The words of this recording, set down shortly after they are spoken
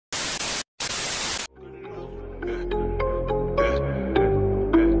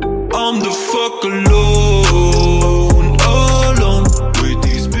I'm the fuck alone, alone with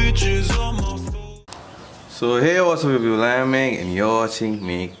these bitches on my phone. So hey, what's up people, I am Megh and you're watching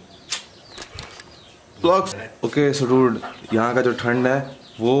meghvlogs. Okay, so dude, यहाँ का जो ठंड है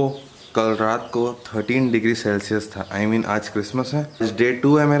वो कल रात को 13 डिग्री सेल्सियस था. I mean आज क्रिसमस है. डे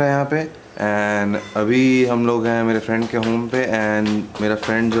 2 है मेरा यहाँ पे एंड अभी हम लोग हैं मेरे फ्रेंड के होम पे एंड मेरा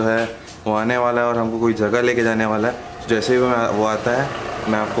फ्रेंड जो है वो आने वाला है और हमको कोई जगह लेके जाने वाला है. जैसे ही वो आता है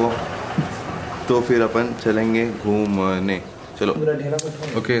मैं आपको तो फिर अपन चलेंगे घूमने. चलो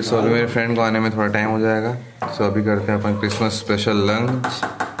ओके. सो अभी मेरे फ्रेंड को आने में थोड़ा टाइम हो जाएगा. सो अभी करते हैं अपन Christmas special lunch.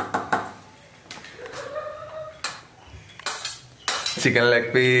 Chicken leg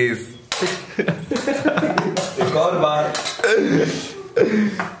piece एक और बार.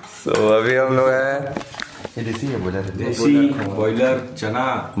 सो अभी हम लोग हैं ये देसी है बोला देसी बॉयलर चना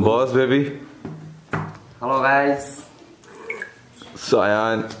बॉस बेबी. Hello guys.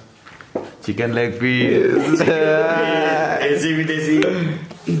 सयान चिकन लेग पीस देसी भी देसी.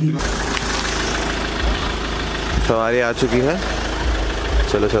 सवारी आ चुकी है.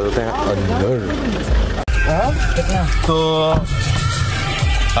 चलो चलते हैं अंदर. तो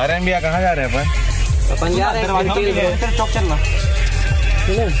आर्यन भैया कहाँ जा रहे हैं अपन जा रहे हैं चौक चलना.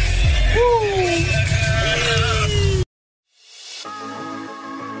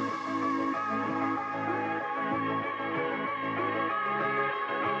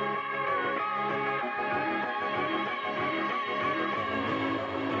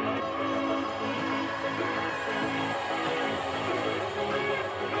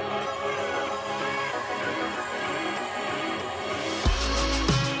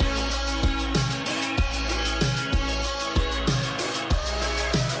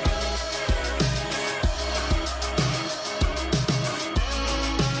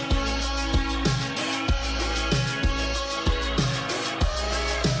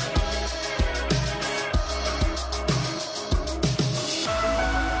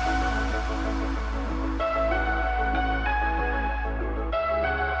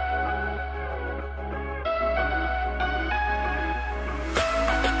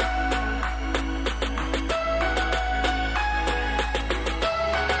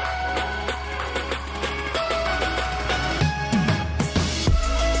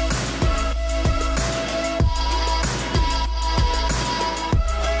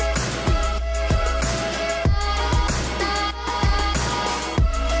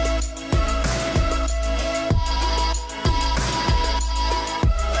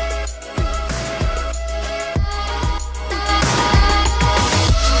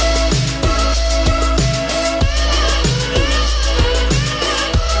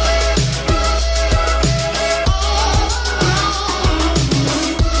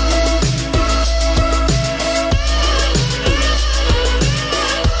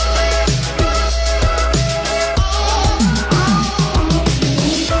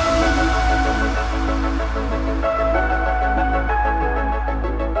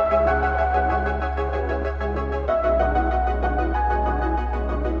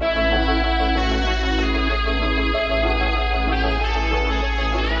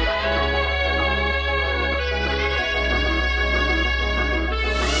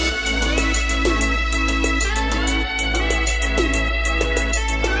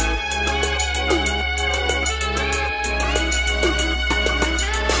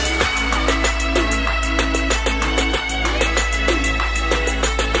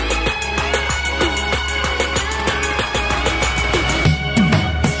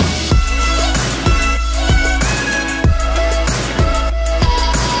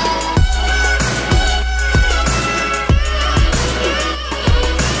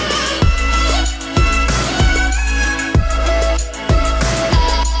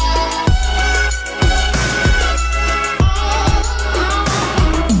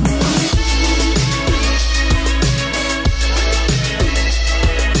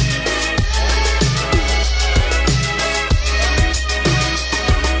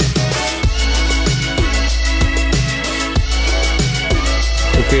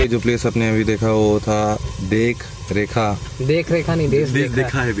 जो प्लेस आपने अभी देखा वो था देख रेखा नहीं देश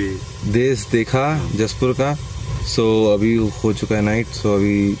देखा है भी. देश देखा जसपुर का. सो अभी हो चुका है नाइट. सो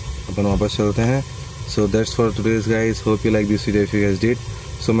अभी अपन वापस चलते हैं. So that's for today's guys. Hope you like this video if you guys did.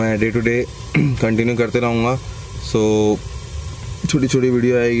 सो मैं डे टू डे कंटिन्यू करते रहूँगा. सो छोटी छोटी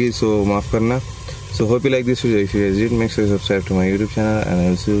वीडियो आएगी. सो माफ़ करना. So hope you like this video if you guys did. Make sure you subscribe to my YouTube channel and I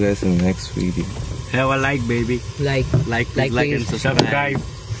will see you guys in the next video. Have a like baby. Like and subscribe.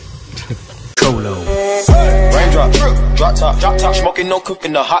 Colo. Raindrop, drop top, smoking, no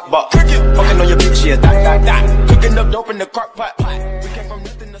cooking, the hot box. Fucking on your bitch, yeah, that. Cooking up dope in the crock pot. We came from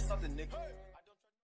nothing to something, nigga.